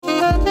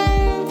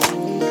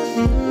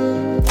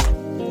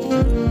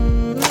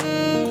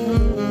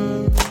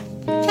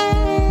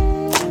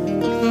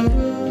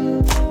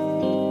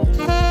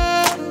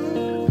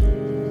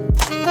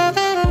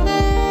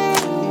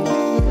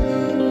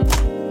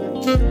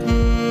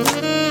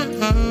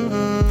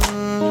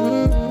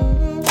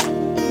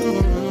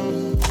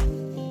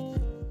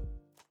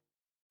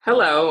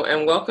Hello,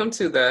 and welcome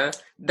to the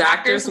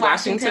Doctors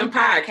Washington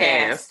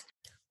podcast.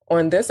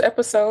 On this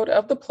episode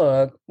of The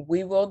Plug,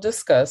 we will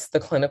discuss the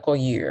clinical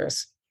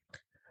years.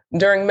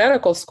 During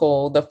medical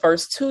school, the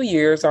first 2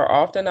 years are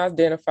often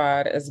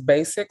identified as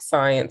basic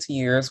science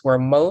years where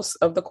most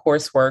of the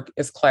coursework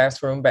is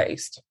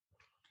classroom-based.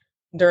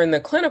 During the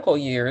clinical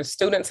years,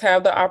 students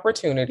have the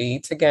opportunity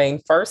to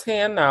gain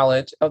firsthand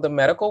knowledge of the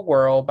medical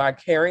world by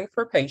caring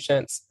for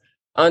patients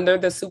under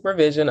the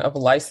supervision of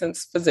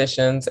licensed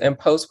physicians and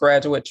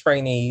postgraduate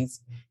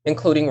trainees,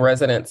 including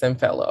residents and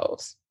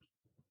fellows.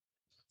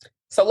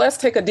 So let's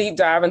take a deep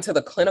dive into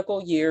the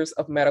clinical years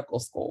of medical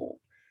school.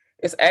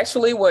 It's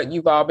actually what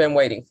you've all been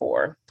waiting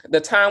for,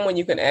 the time when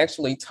you can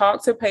actually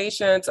talk to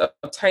patients,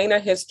 obtain a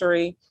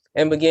history,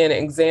 and begin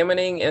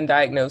examining and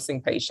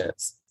diagnosing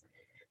patients.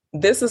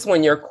 This is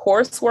when your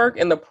coursework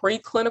in the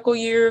preclinical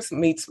years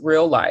meets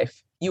real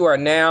life. You are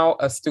now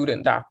a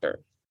student doctor.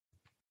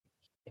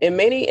 In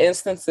many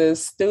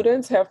instances,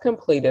 students have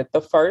completed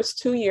the first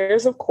 2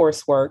 years of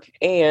coursework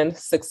and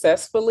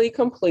successfully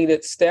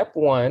completed step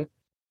 1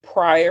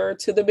 prior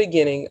to the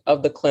beginning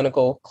of the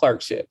clinical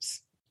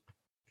clerkships.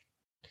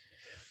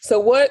 So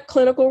what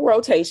clinical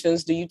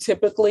rotations do you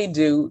typically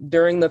do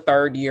during the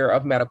 3rd year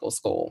of medical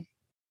school?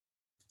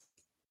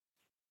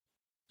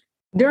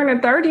 During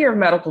the 3rd year of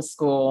medical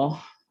school,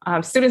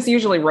 students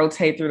usually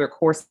rotate through their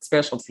core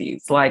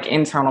specialties like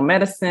internal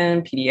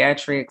medicine,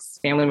 pediatrics,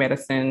 family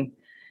medicine,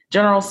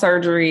 general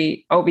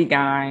surgery,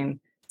 OB-GYN,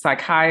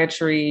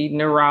 psychiatry,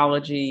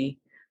 neurology,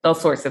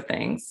 those sorts of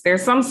things.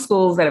 There's some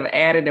schools that have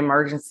added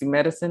emergency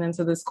medicine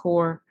into this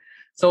core,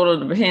 so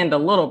it'll depend a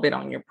little bit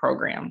on your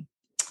program.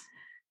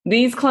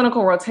 These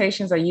clinical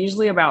rotations are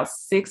usually about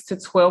 6 to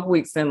 12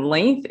 weeks in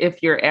length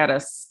if you're at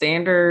a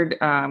standard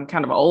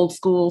kind of old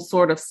school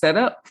sort of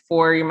setup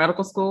for your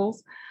medical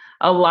schools.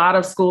 A lot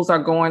of schools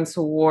are going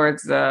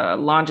towards a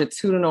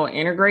longitudinal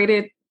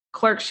integrated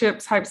clerkship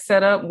type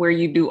setup where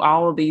you do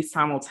all of these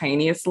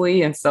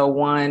simultaneously. And so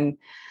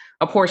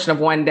a portion of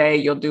one day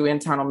you'll do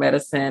internal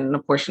medicine, and a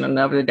portion of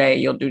another day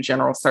you'll do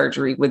general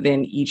surgery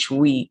within each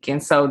week.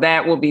 And so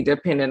that will be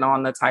dependent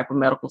on the type of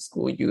medical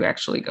school you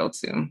actually go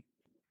to.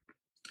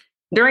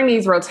 During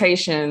these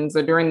rotations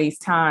or during these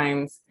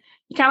times,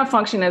 you kind of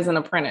function as an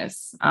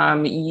apprentice.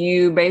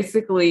 You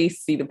basically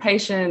see the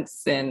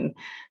patients and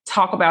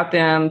talk about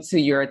them to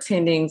your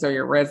attendings or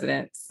your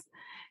residents.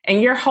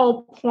 And your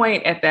whole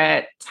point at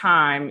that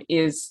time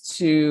is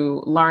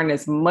to learn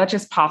as much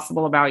as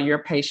possible about your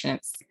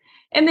patients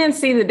and then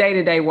see the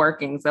day-to-day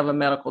workings of a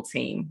medical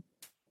team.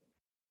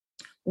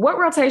 What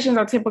rotations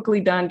are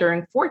typically done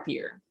during 4th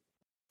year?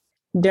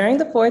 During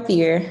the 4th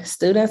year,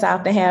 students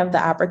often have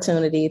the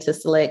opportunity to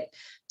select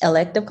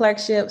elective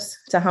clerkships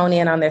to hone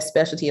in on their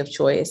specialty of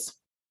choice.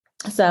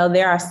 So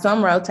there are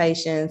some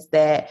rotations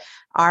that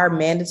are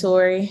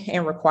mandatory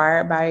and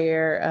required by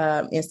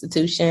your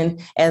institution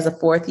as a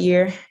 4th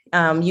year.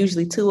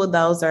 Usually 2 of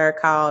those are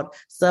called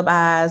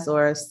sub-Is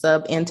or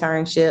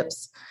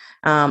sub-internships.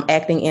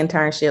 Acting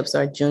internships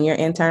or junior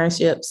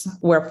internships,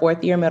 where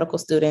 4th year medical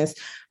students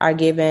are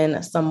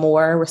given some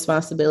more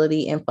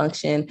responsibility and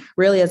function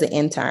really as an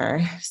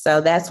intern.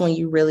 So that's when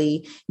you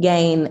really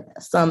gain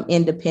some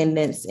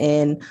independence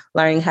in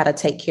learning how to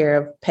take care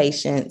of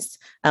patients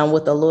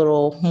with a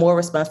little more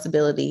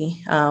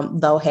responsibility,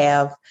 though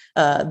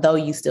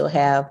you still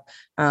have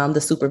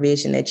the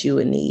supervision that you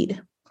would need.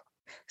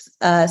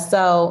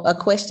 So a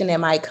question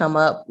that might come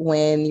up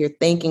when you're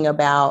thinking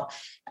about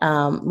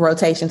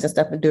rotations and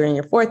stuff during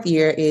your 4th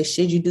year is,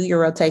 should you do your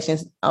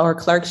rotations or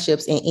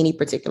clerkships in any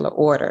particular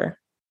order?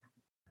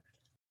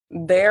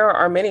 There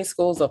are many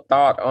schools of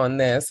thought on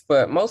this,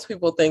 but most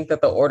people think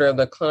that the order of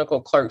the clinical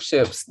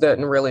clerkships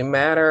doesn't really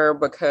matter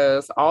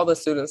because all the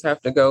students have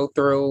to go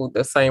through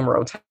the same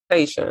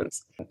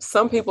rotations.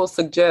 Some people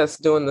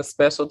suggest doing the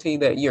specialty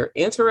that you're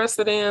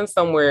interested in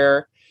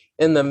somewhere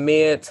in the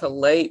mid to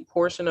late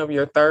portion of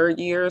your 3rd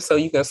year. So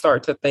you can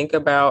start to think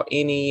about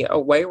any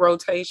away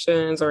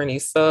rotations or any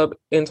sub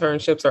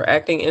internships or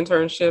acting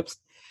internships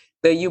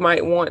that you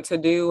might want to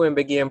do and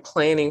begin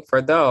planning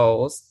for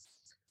those.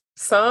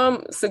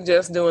 Some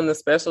suggest doing the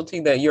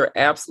specialty that you're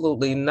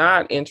absolutely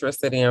not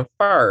interested in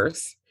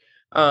first.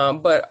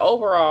 But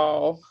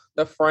overall,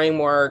 the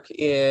framework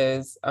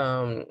is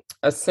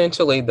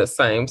essentially the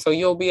same. So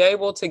you'll be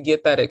able to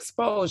get that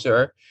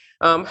exposure.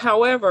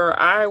 However,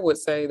 I would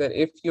say that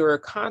if you're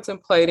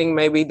contemplating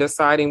maybe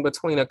deciding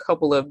between a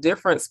couple of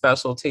different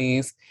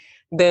specialties,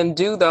 then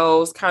do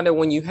those kind of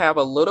when you have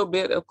a little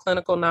bit of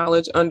clinical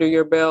knowledge under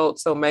your belt.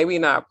 So maybe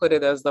not put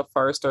it as the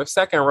first or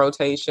second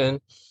rotation,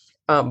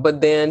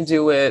 but then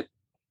do it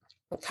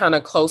kind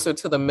of closer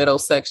to the middle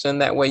section.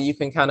 That way you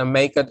can kind of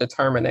make a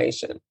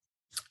determination.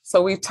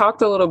 So we've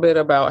talked a little bit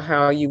about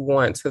how you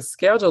want to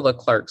schedule the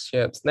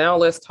clerkships. Now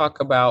let's talk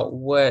about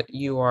what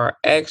you are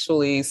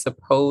actually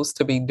supposed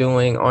to be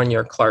doing on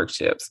your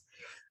clerkships.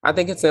 I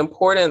think it's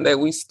important that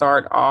we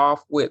start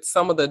off with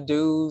some of the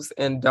do's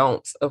and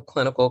don'ts of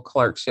clinical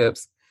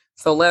clerkships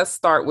So let's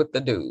start with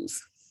the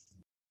do's.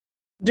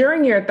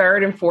 During your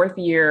third and fourth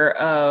year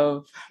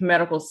of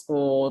medical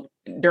school,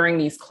 during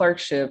these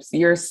clerkships,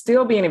 you're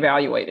still being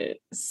evaluated.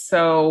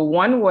 So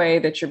one way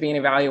that you're being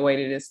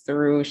evaluated is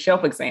through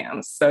shelf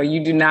exams. So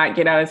you do not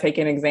get out of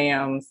taking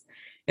exams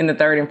in the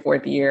third and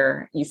fourth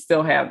year. You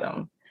still have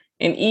them.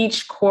 And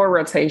each core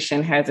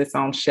rotation has its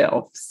own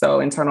shelf. So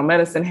internal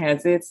medicine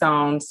has its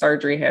own,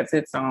 surgery has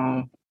its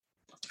own,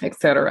 et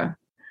cetera.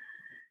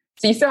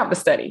 So you still have to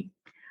study.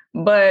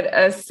 But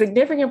a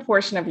significant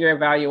portion of your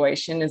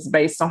evaluation is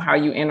based on how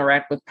you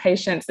interact with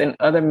patients and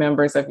other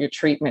members of your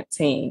treatment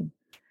team.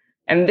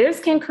 And this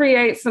can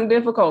create some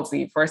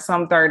difficulty for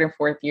some third and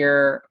fourth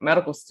year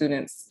medical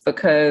students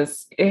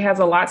because it has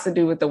a lot to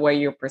do with the way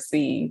you're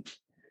perceived.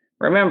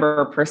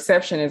 Remember,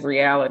 perception is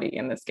reality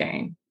in this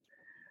game.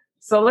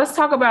 So let's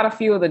talk about a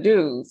few of the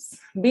do's.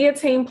 Be a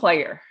team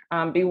player.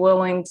 Be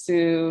willing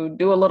to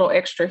do a little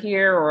extra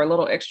here or a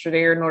little extra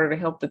there in order to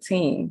help the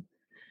team.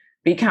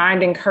 Be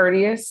kind and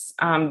courteous.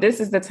 This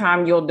is the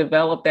time you'll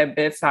develop that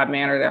bedside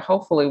manner that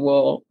hopefully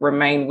will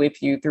remain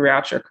with you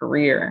throughout your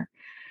career.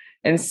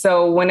 And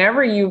so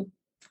whenever you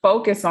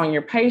focus on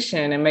your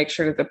patient and make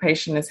sure that the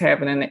patient is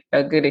having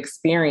a good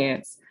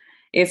experience,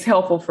 it's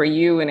helpful for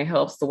you and it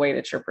helps the way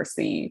that you're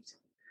perceived.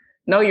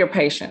 Know your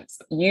patients.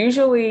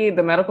 Usually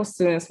the medical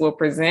students will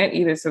present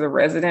either to the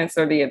residents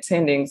or the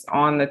attendings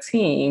on the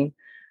team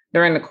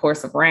during the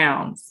course of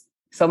rounds.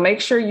 So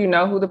make sure you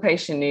know who the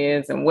patient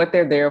is and what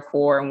they're there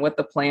for and what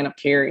the plan of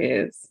care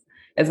is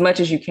as much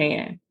as you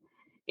can.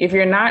 If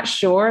you're not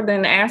sure,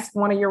 then ask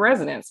one of your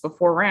residents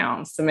before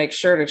rounds to make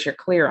sure that you're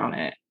clear on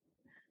it.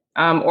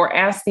 Or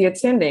ask the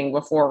attending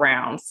before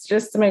rounds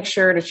just to make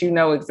sure that you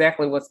know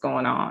exactly what's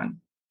going on.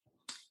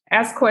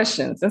 Ask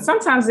questions. And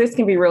sometimes this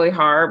can be really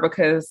hard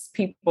because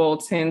people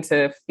tend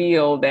to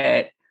feel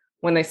that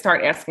when they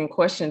start asking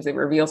questions, it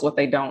reveals what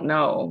they don't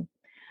know.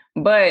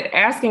 But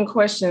asking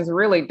questions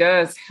really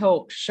does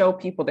help show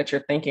people that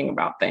you're thinking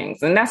about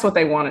things. And that's what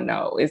they want to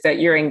know, is that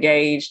you're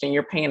engaged and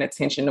you're paying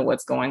attention to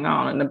what's going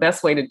on. And the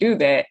best way to do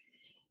that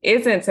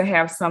isn't to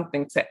have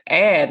something to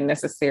add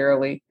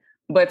necessarily,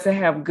 but to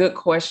have good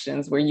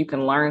questions where you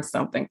can learn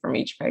something from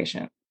each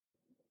patient.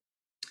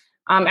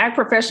 Act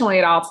professionally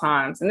at all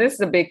times. And this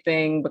is a big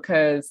thing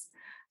because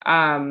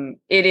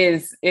it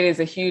is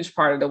a huge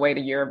part of the way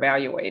that you're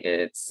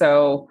evaluated.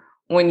 So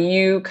when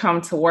you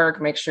come to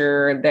work, make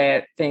sure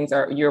that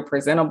you're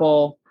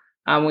presentable.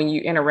 When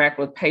you interact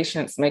with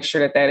patients, make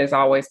sure that is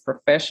always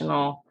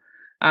professional.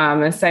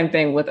 And same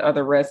thing with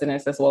other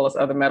residents as well as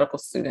other medical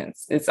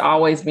students. It's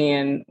always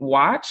being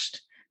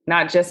watched,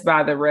 not just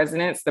by the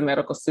residents, the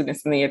medical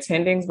students and the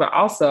attendings, but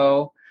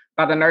also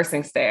by the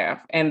nursing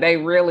staff. And they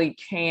really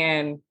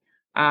can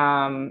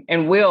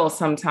and will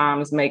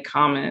sometimes make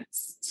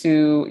comments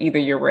to either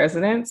your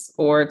residents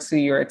or to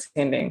your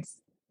attendings.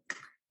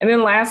 And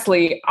then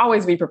lastly,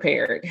 always be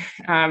prepared.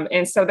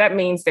 And so that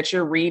means that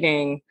you're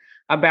reading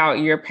about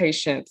your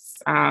patient's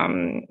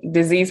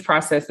disease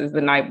processes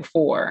the night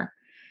before.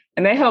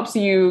 And that helps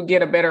you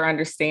get a better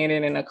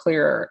understanding and a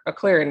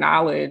clearer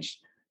knowledge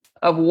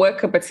of what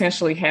could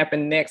potentially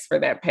happen next for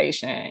that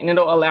patient. And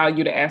it'll allow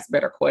you to ask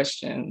better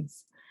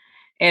questions.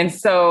 And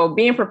so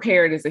being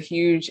prepared is a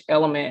huge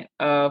element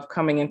of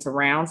coming into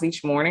rounds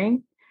each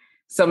morning.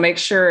 So make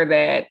sure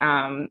that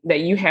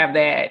you have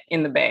that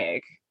in the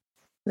bag.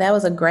 That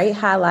was a great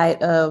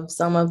highlight of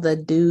some of the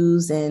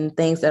do's and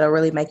things that'll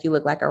really make you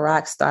look like a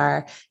rock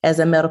star as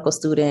a medical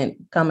student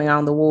coming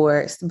on the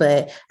wards.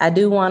 But I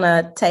do want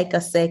to take a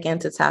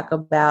second to talk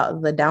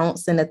about the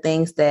don'ts and the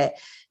things that,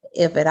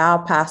 if at all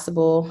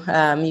possible,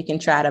 you can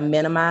try to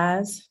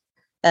minimize.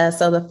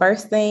 So the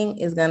first thing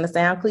is going to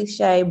sound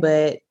cliche,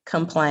 but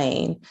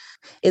complain.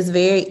 It's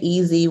very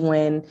easy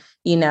when,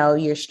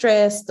 you're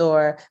stressed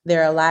or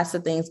there are lots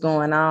of things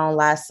going on,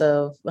 lots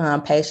of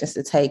patients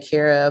to take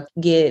care of,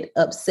 get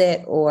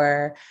upset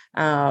or,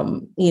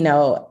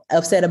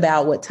 upset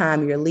about what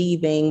time you're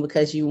leaving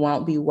because you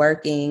won't be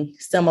working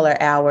similar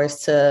hours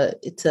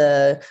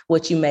to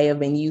what you may have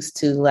been used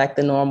to, like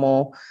the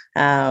normal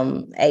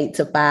 8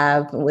 to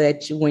 5,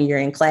 which when you're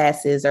in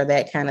classes or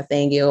that kind of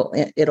thing,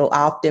 it'll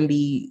often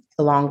be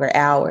longer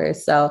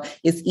hours. So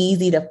it's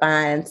easy to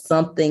find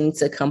something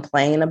to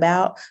complain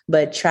about,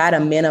 but try to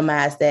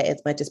minimize that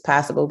as much as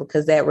possible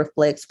because that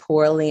reflects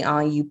poorly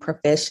on you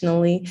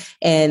professionally.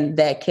 And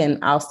that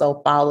can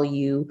also follow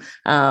you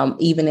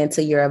even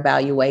into your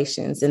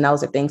evaluations. And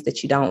those are things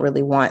that you don't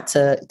really want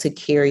to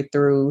carry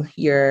through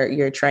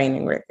your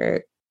training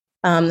record.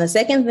 The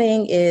second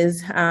thing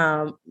is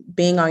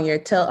being on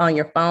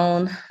your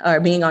phone or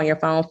being on your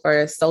phone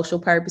for social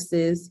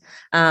purposes.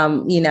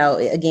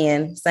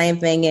 Again, same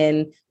thing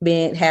in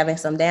having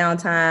some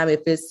downtime.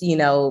 If it's,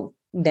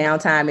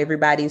 downtime,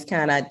 everybody's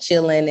kind of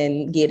chilling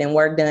and getting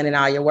work done and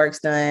all your work's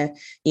done,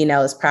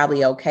 it's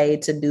probably okay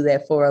to do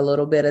that for a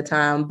little bit of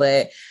time.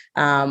 But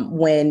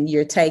when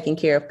you're taking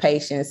care of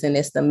patients and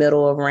it's the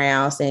middle of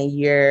rounds and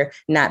you're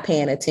not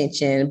paying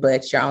attention,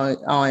 but you're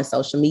on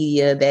social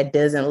media, that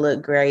doesn't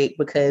look great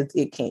because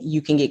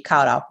you can get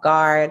caught off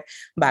guard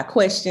by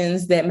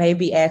questions that may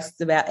be asked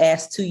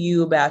to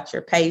you about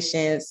your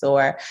patients,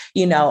 or,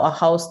 a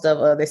host of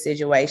other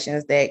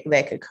situations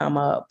that could come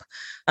up.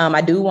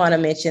 I do want to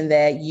mention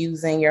that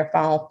using your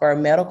phone for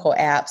medical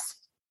apps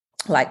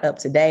like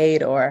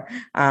UpToDate or,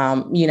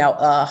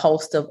 a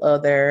host of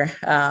other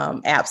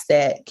apps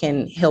that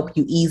can help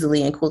you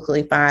easily and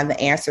quickly find the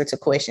answer to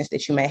questions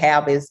that you may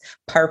have is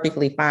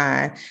perfectly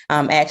fine.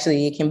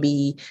 Actually, it can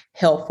be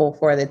helpful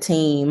for the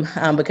team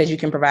because you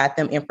can provide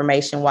them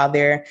information while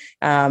they're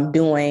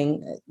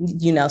doing,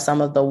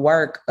 some of the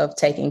work of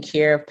taking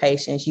care of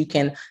patients. You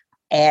can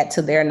add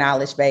to their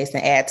knowledge base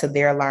and add to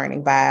their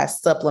learning by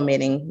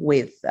supplementing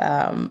with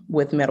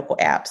medical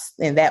apps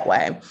in that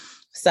way.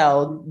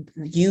 So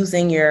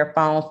using your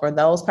phone for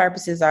those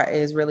purposes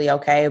is really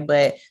okay,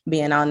 but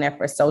being on there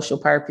for social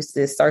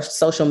purposes,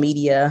 social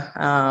media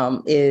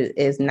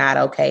is not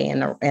okay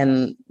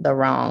in the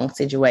wrong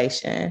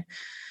situation.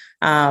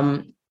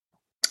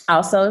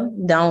 Also,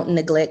 don't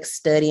neglect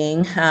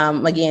studying.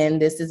 Again,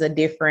 this is a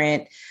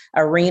different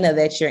arena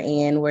that you're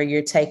in where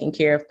you're taking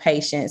care of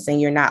patients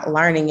and you're not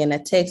learning in a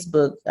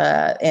textbook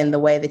in the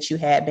way that you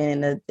had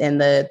been in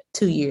the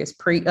 2 years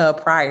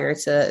prior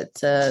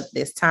to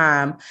this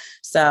time.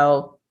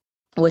 So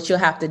what you'll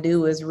have to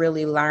do is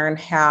really learn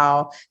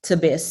how to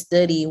best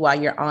study while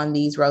you're on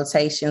these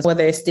rotations,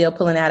 whether it's still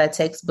pulling out a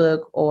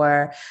textbook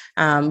or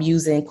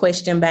using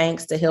question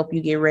banks to help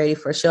you get ready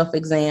for shelf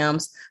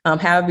exams.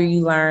 However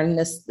you learn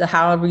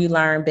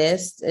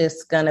best,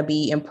 it's going to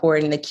be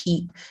important to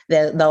keep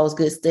those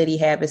good study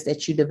habits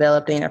that you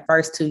developed in the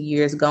first 2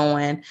 years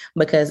going,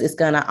 because it's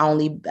going to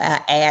only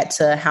add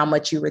to how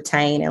much you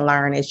retain and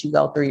learn as you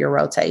go through your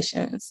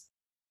rotations.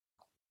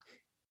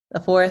 The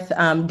fourth,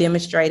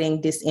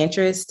 demonstrating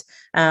disinterest.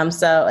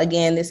 So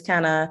again, this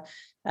kind of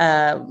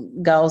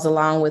goes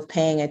along with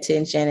paying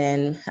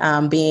attention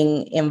and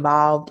being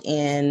involved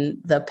in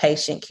the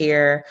patient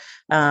care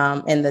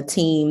and the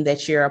team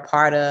that you're a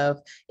part of.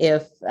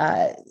 If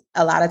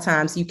a lot of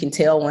times you can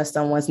tell when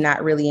someone's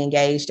not really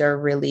engaged or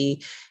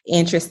really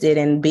interested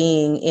in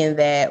being in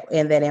that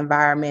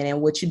environment,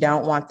 and what you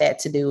don't want that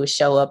to do is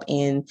show up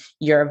in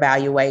your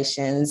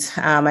evaluations.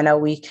 I know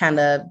we kind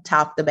of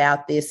talked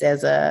about this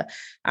as as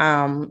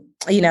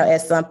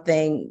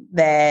something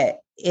that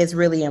is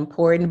really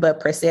important, but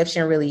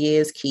perception really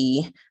is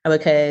key,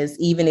 because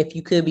even if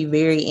you could be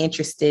very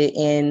interested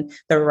in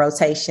the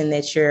rotation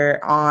that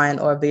you're on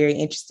or very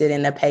interested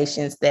in the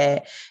patients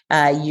that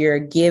you're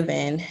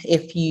given,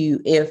 if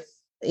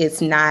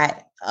it's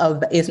not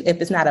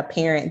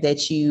apparent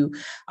that you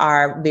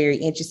are very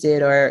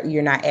interested or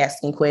you're not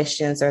asking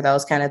questions or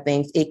those kind of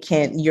things, it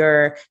can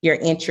your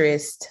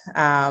interest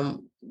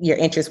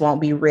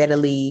won't be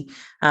readily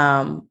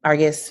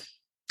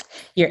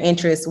your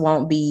interest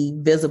won't be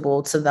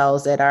visible to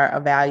those that are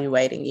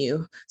evaluating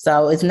you.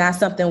 So it's not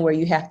something where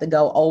you have to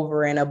go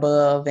over and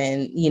above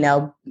and,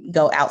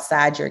 go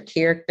outside your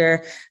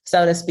character,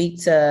 so to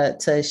speak,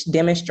 to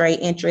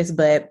demonstrate interest,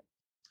 but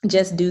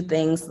just do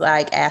things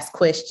like ask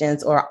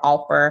questions or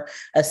offer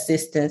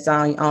assistance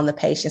on the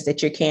patients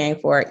that you're caring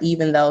for,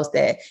 even those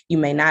that you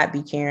may not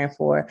be caring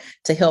for,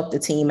 to help the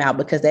team out,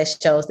 because that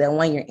shows that,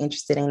 one, you're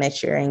interested in,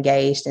 that you're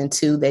engaged, and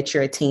two, that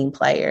you're a team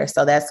player.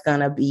 So that's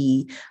going to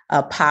be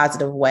a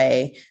positive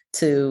way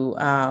to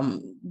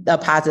a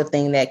positive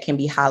thing that can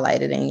be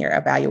highlighted in your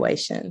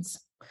evaluations.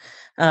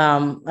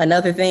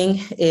 Another thing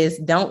is,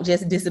 don't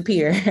just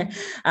disappear.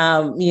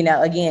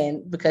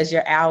 Again, because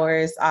your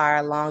hours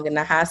are long in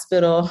the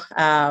hospital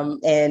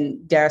and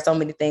there are so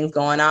many things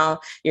going on,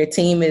 your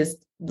team is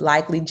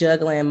likely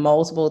juggling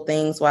multiple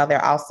things while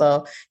they're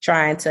also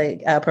trying to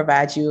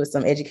provide you with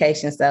some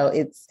education. So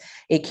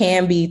it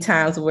can be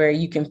times where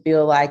you can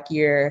feel like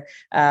you're,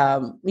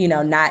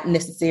 not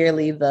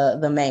necessarily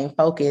the main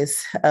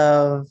focus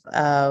of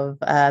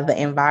the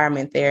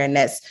environment there. And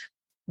that's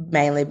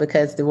mainly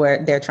because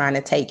they're trying to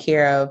take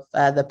care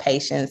of the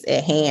patients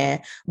at hand,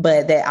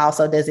 but that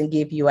also doesn't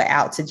give you an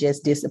out to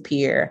just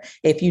disappear.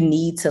 If you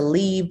need to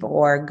leave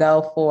or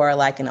go for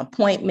like an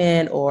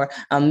appointment or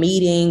a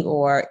meeting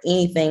or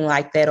anything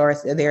like that, or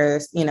if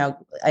there's,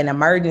 an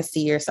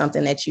emergency or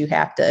something that you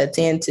have to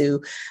attend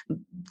to,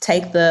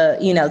 take the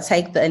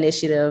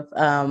initiative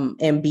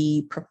and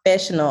be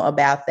professional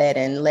about that,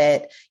 and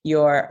let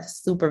your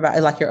supervisor,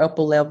 like your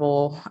upper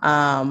level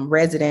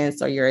residents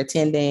or your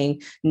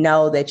attending,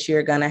 know that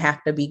you're going to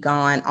have to be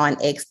gone on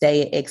X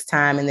day at X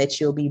time, and that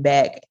you'll be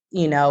back,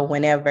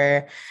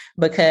 whenever,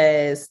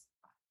 because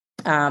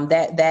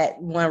that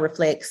one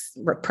reflects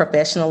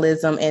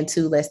professionalism, and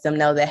two, lets them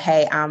know that,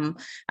 hey,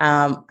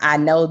 I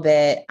know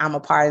that I'm a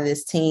part of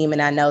this team,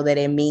 and I know that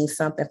it means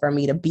something for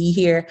me to be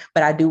here,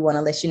 but I do want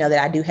to let you know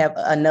that I do have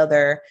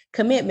another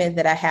commitment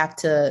that I have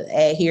to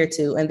adhere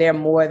to, and they're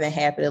more than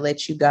happy to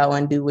let you go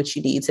and do what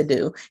you need to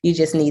do. You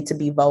just need to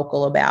be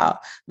vocal about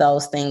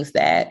those things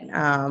that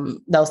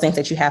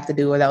you have to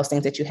do, or those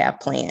things that you have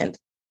planned.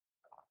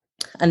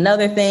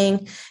 Another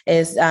thing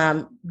is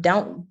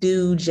don't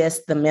do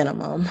just the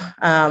minimum.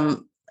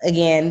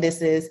 Again,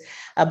 this is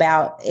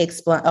about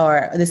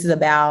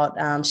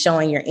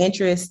showing your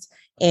interest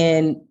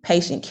in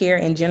patient care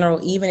in general,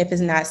 even if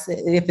it's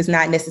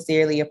not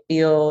necessarily a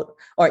field,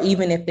 or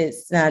even if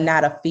it's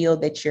not a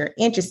field that you're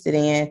interested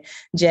in.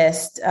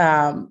 Just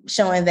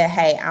showing that,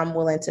 hey, I'm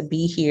willing to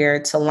be here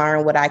to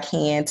learn what I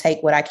can,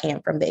 take what I can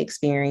from the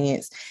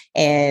experience,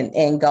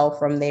 and go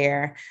from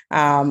there.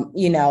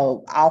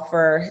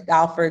 Offer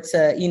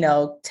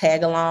to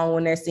tag along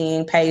when they're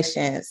seeing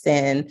patients,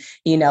 and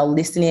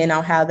listen in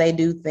on how they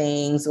do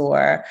things,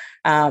 or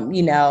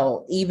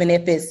even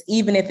if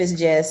it's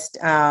just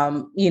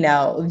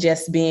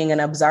being an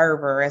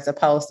observer as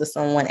opposed to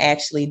someone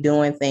actually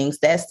doing things.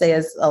 That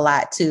says a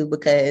lot too,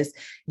 because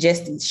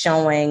just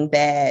showing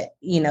that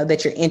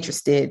that you're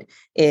interested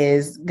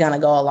is going to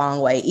go a long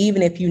way,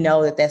 even if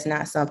that that's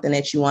not something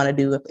that you want to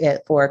do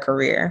for a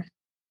career.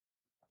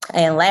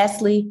 And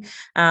lastly,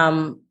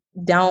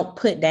 don't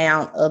put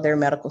down other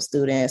medical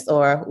students,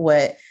 or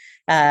what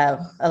a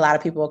lot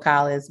of people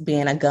call is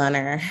being a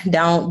gunner.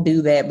 Don't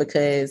do that,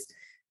 because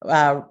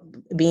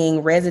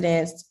being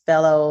residents,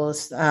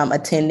 fellows,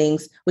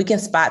 attendings, we can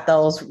spot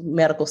those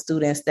medical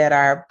students that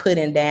are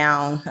putting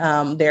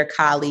down their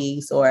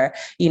colleagues, or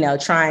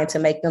trying to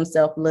make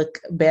themselves look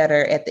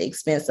better at the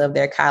expense of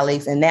their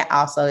colleagues, and that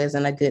also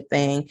isn't a good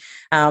thing.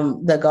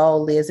 The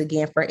goal is,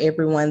 again, for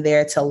everyone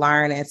there to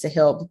learn and to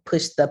help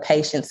push the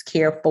patient's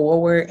care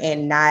forward,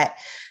 and not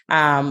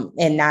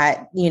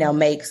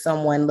make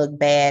someone look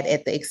bad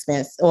at the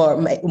expense, or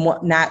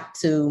not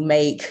to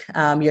make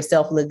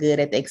yourself look good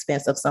at the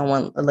expense of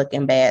someone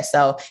looking bad.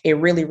 So it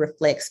really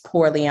reflects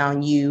poorly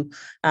on you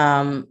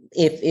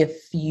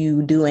if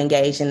you do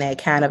engage in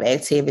that kind of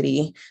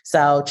activity.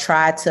 So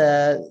try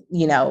to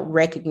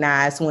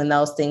recognize when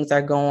those things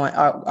are going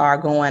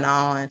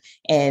on,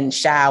 and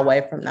shy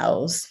away from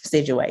those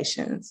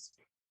situations.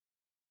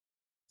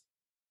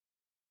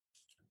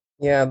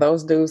 Yeah,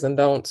 those do's and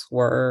don'ts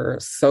were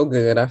so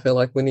good. I feel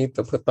like we need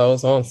to put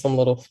those on some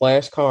little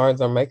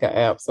flashcards or make an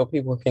app so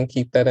people can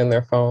keep that in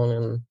their phone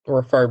and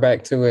refer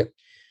back to it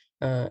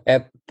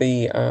at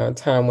the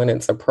time when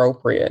it's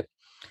appropriate.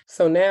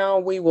 So now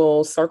we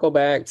will circle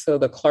back to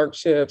the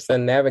clerkships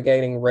and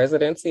navigating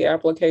residency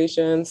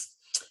applications.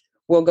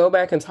 We'll go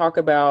back and talk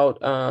about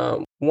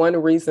one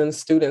reason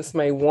students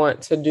may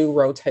want to do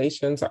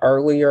rotations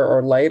earlier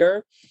or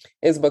later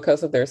is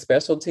because of their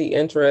specialty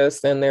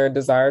interest and their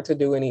desire to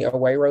do any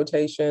away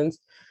rotations.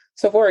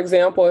 So, for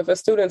example, if a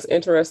student's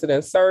interested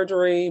in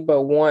surgery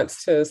but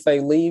wants to, say,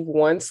 leave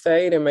one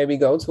state and maybe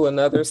go to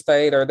another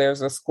state, or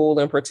there's a school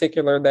in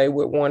particular they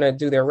would want to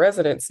do their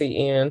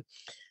residency in,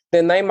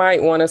 then they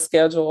might want to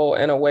schedule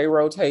an away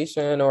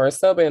rotation or a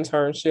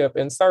sub-internship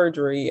in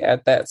surgery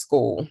at that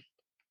school.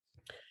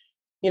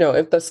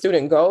 If the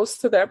student goes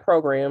to that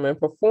program and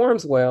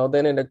performs well,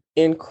 then it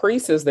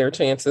increases their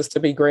chances to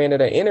be granted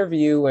an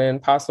interview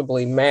and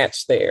possibly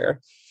match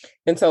there.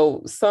 And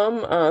so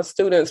some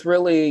students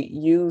really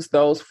use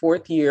those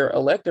fourth year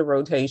elective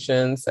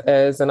rotations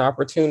as an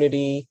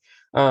opportunity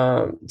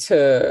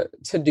to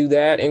do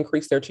that,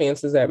 increase their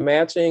chances at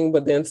matching.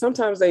 But then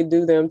sometimes they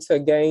do them to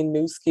gain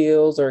new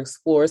skills or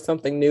explore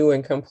something new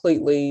and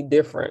completely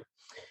different.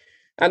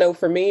 I know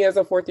for me as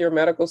a fourth year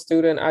medical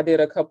student, I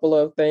did a couple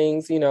of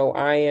things.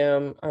 I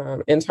am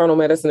internal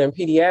medicine and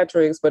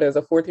pediatrics, but as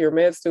a fourth year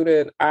med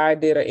student, I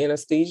did an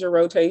anesthesia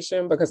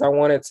rotation because I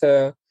wanted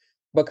to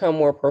become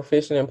more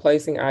proficient in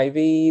placing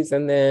IVs.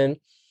 And then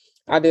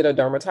I did a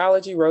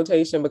dermatology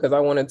rotation because I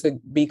wanted to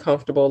be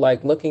comfortable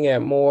looking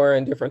at more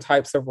and different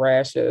types of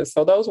rashes.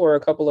 So those were a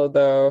couple of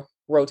the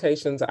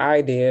rotations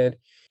I did.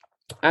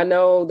 I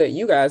know that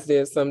you guys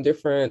did some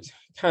different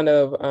kind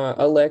of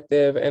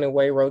elective and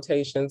away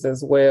rotations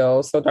as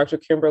well. So Dr.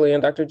 Kimberly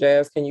and Dr.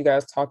 Jazz, can you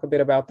guys talk a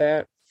bit about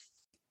that?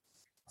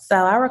 So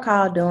I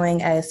recall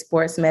doing a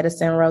sports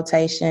medicine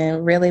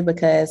rotation really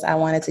because I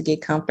wanted to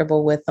get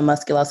comfortable with the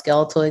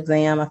musculoskeletal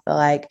exam. I feel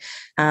like,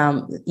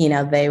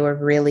 they were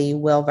really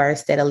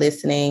well-versed at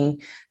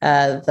eliciting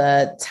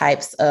the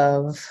types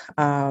of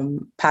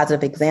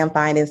positive exam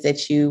findings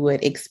that you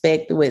would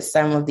expect with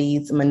some of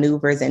these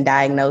maneuvers and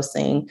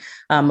diagnosing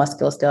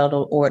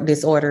musculoskeletal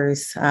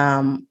disorders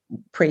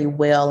pretty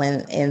well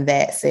in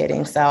that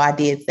setting. So I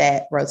did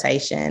that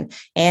rotation.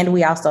 And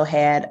we also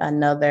had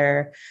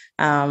another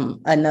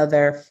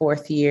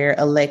fourth year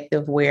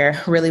elective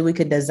where really we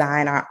could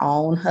design our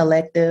own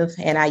elective.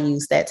 And I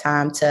used that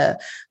time to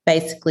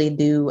basically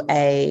do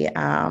a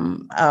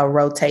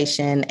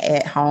rotation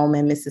at home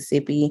in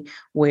Mississippi,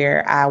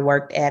 where I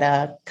worked at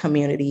a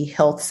community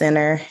health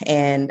center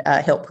and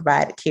helped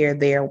provide care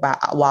there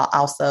while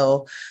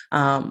also,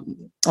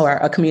 or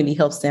a community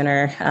health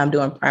center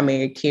doing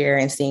primary care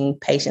and seeing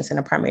patients in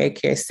a primary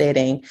care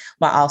setting,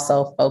 while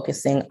also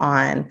focusing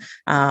on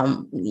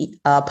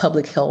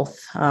public health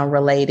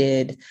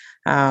related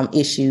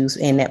issues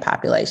in that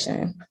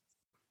population.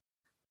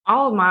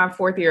 All of my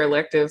fourth year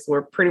electives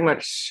were pretty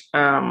much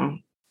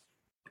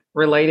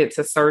related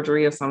to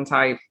surgery of some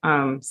type.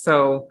 I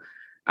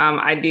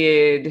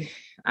did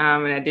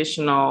an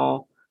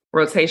additional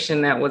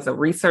rotation that was a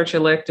research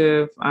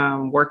elective,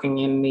 working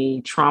in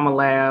the trauma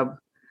lab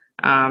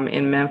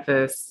in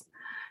Memphis.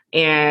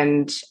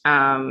 And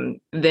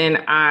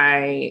then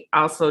I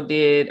also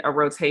did a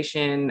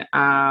rotation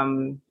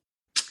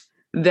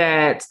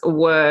that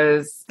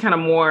was kind of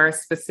more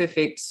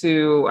specific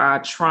to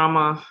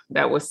trauma,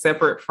 that was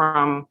separate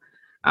from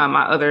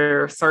my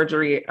other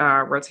surgery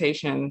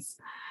rotations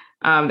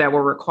that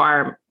were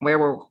required,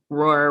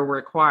 were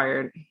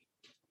required.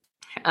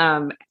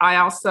 I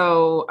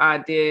also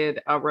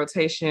did a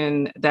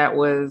rotation that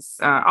was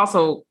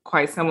also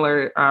quite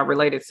similar,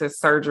 related to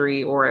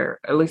surgery,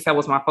 or at least that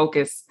was my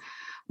focus,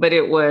 but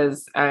it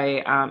was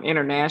a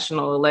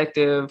international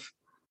elective,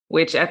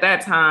 which at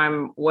that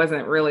time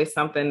wasn't really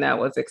something that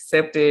was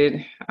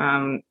accepted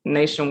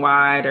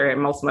nationwide or at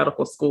most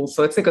medical schools.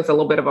 So it took us a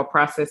little bit of a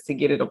process to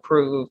get it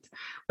approved,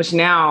 which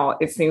now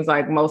it seems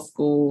like most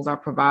schools are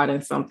providing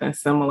something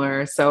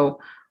similar. So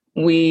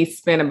we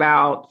spent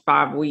about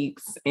 5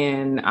 weeks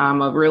in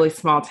a really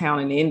small town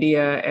in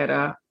India at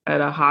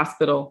a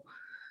hospital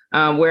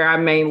where I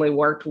mainly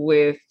worked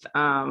with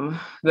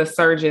the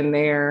surgeon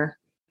there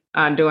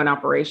doing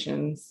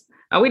operations.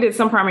 We did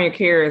some primary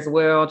care as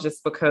well,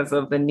 just because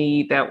of the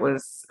need that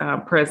was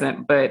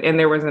present. And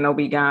there was an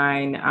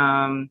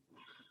OB-GYN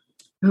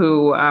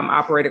who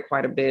operated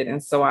quite a bit.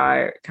 And so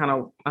I kind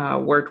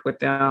of worked with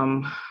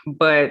them.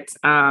 But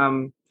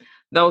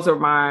those are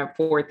my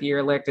fourth year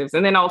electives.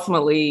 And then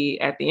ultimately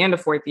at the end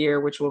of fourth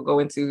year, which we'll go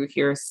into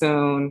here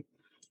soon,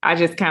 I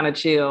just kind of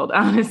chilled,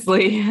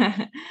 honestly.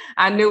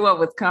 I knew what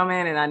was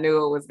coming and I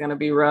knew it was going to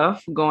be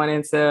rough going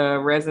into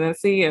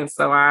residency. And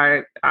so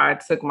I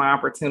took my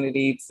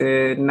opportunity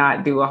to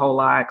not do a whole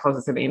lot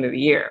closer to the end of the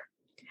year.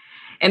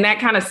 And that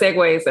kind of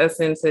segues us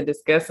into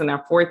discussing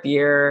our fourth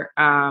year,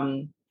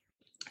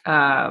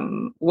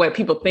 what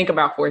people think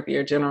about fourth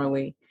year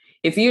generally.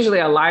 It's usually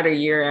a lighter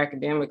year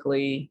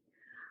academically,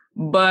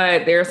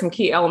 but there are some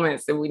key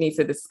elements that we need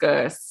to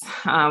discuss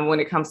when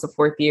it comes to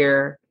fourth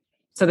year.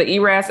 So the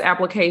ERAS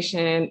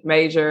application,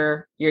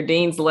 major, your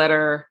dean's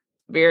letter,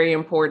 very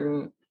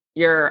important,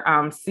 your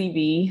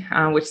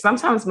CV, which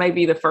sometimes may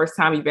be the first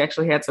time you've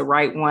actually had to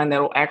write one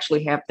that will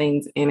actually have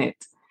things in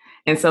it.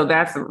 And so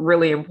that's a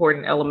really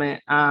important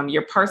element.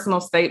 Your personal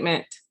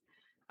statement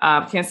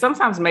can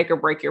sometimes make or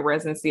break your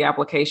residency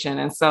application.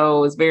 And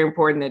so it's very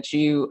important that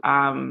you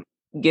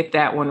get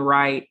that one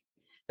right,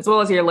 as well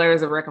as your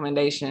letters of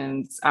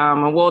recommendations.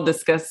 And we'll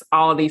discuss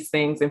all of these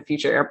things in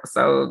future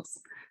episodes.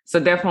 So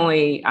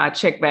definitely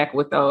check back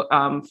with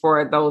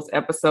for those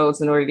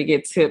episodes in order to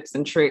get tips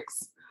and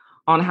tricks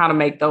on how to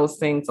make those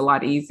things a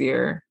lot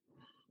easier.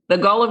 The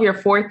goal of your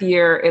fourth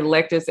year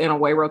electives and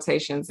away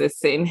rotations is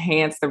to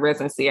enhance the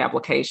residency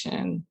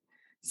application.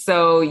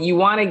 So you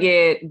want to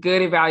get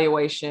good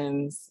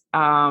evaluations.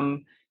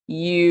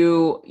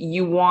 You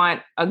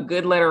want a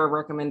good letter of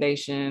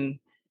recommendation.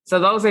 So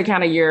those are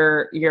kind of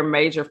your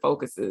major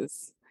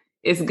focuses.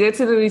 It's good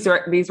to do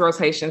these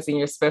rotations in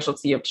your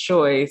specialty of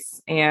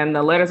choice, and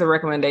the letters of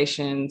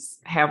recommendations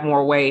have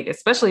more weight,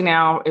 especially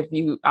now if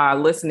you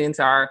listen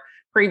into our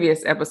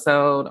previous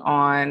episode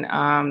on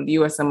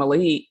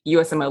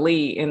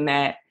USMLE, in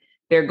that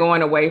they're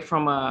going away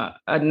from a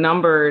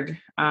numbered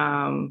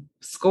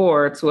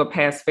score to a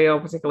pass-fail,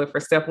 particularly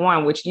for step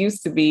one, which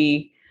used to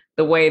be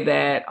the way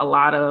that a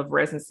lot of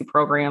residency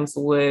programs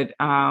would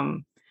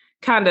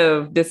kind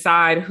of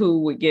decide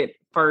who would get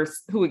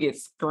first, who would get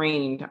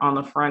screened on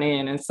the front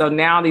end. And so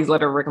now these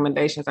letter of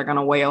recommendations are going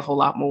to weigh a whole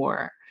lot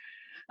more.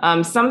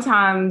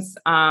 Sometimes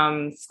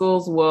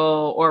schools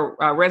will, or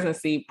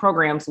residency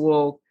programs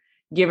will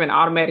give an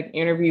automatic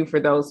interview for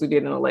those who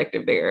did an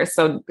elective there.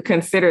 So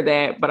consider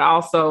that, but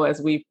also,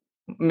 as we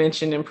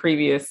mentioned in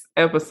previous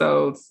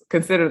episodes,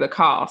 consider the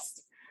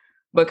cost.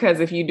 Because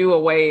if you do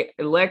away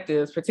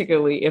electives,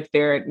 particularly if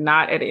they're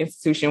not at an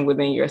institution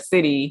within your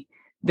city,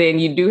 then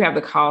you do have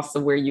the cost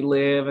of where you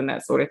live and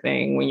that sort of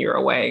thing when you're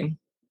away.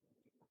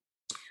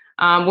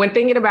 When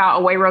thinking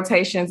about away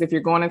rotations, if you're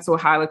going into a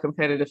highly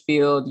competitive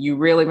field, you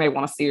really may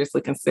want to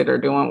seriously consider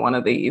doing one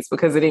of these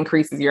because it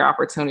increases your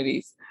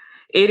opportunities.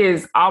 It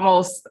is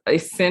almost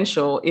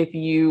essential if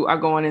you are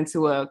going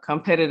into a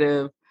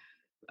competitive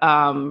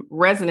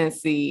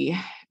residency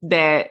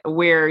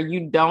where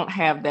you don't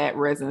have that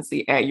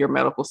residency at your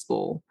medical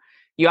school.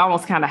 You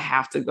almost kind of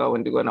have to go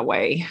and do it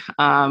away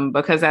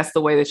because that's the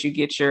way that you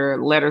get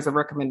your letters of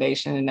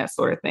recommendation and that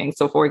sort of thing.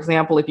 So, for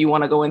example, if you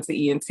want to go into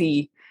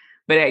ENT,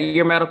 but at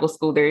your medical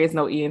school, there is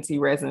no ENT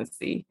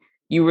residency,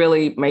 you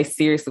really may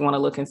seriously want to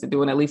look into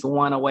doing at least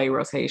one away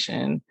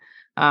rotation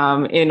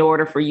in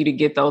order for you to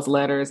get those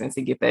letters and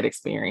to get that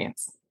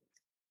experience.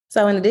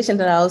 So in addition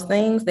to those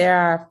things, there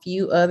are a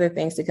few other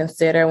things to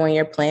consider when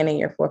you're planning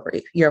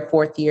your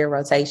fourth year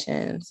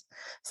rotations.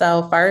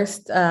 So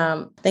first,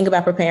 think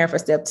about preparing for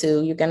step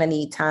 2. You're going to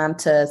need time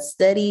to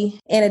study.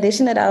 In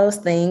addition to those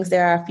things,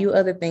 there are a few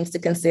other things to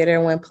consider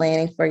when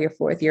planning for your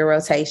fourth year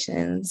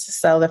rotations.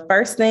 So the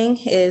first thing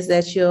is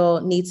that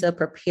you'll need to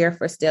prepare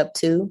for step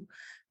 2.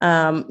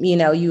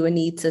 You would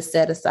need to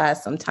set aside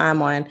some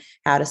time on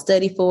how to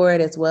study for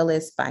it, as well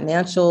as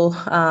financial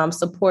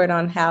support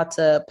on how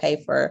to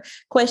pay for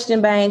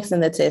question banks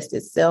and the test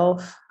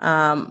itself.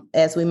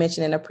 As we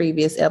mentioned in a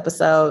previous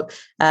episode,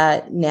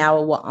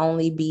 now it will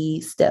only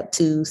be step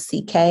 2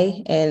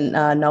 CK, and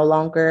no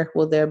longer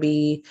will there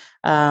be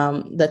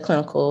the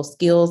clinical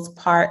skills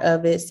part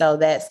of it. So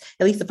that's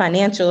at least a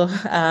financial,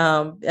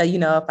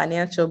 a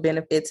financial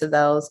benefit to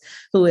those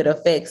who it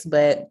affects,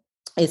 but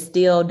it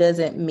still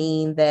doesn't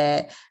mean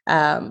that,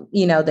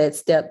 that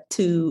step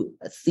 2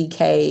 CK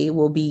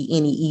will be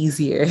any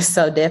easier.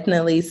 So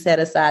definitely set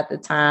aside the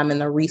time and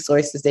the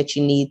resources that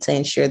you need to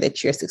ensure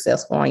that you're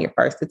successful on your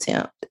first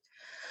attempt.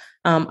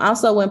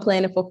 Also, when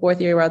planning for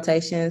fourth year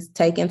rotations,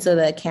 take into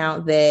the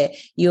account that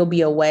you'll be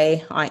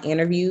away on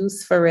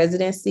interviews for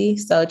residency.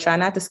 So try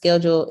not to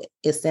schedule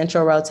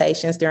essential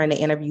rotations during the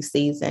interview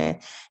season.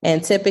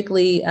 And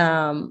typically,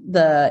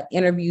 the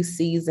interview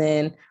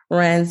season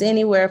runs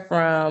anywhere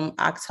from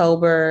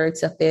October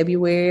to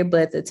February,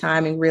 but the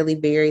timing really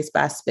varies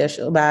by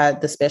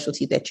the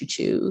specialty that you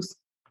choose.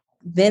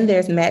 Then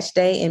there's match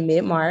day in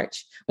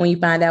mid-March, when you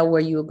find out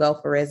where you will go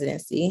for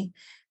residency.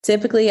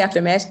 Typically,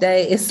 after match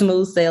day, it's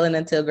smooth sailing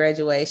until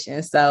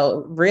graduation.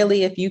 So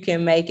really, if you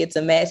can make it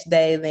to match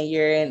day, then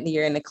you're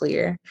in the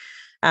clear.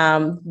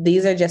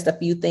 These are just a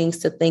few things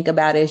to think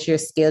about as you're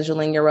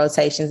scheduling your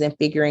rotations and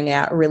figuring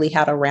out really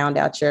how to round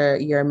out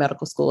your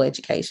medical school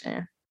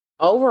education.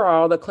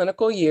 Overall, the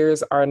clinical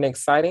years are an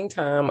exciting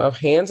time of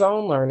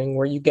hands-on learning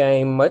where you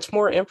gain much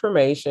more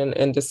information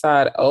and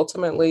decide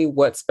ultimately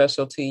what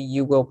specialty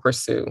you will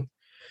pursue.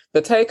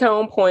 The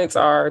take-home points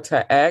are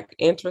to act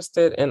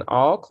interested in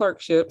all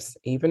clerkships,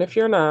 even if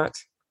you're not,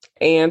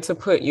 and to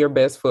put your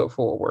best foot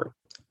forward.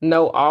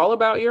 Know all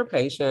about your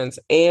patients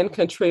and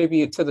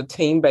contribute to the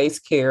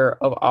team-based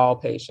care of all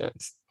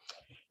patients.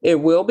 It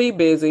will be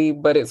busy,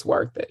 but it's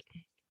worth it.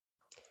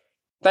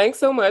 Thanks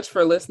so much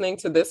for listening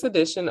to this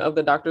edition of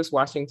the Doctors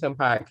Washington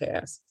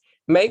podcast.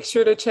 Make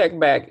sure to check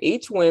back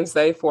each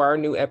Wednesday for our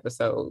new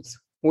episodes.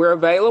 We're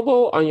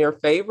available on your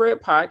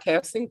favorite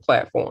podcasting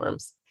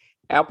platforms: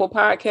 Apple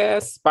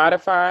Podcasts,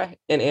 Spotify,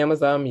 and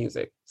Amazon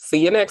Music.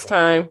 See you next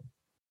time.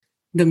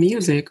 The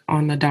music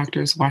on the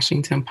Doctors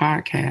Washington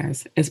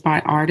podcast is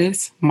by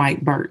artist Mike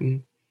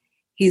Burton.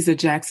 He's a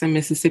Jackson,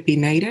 Mississippi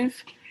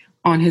native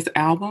on his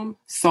album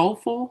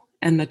Soulful,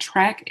 and the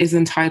track is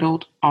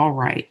entitled All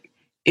Right.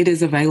 It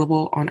is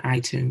available on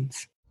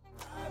iTunes.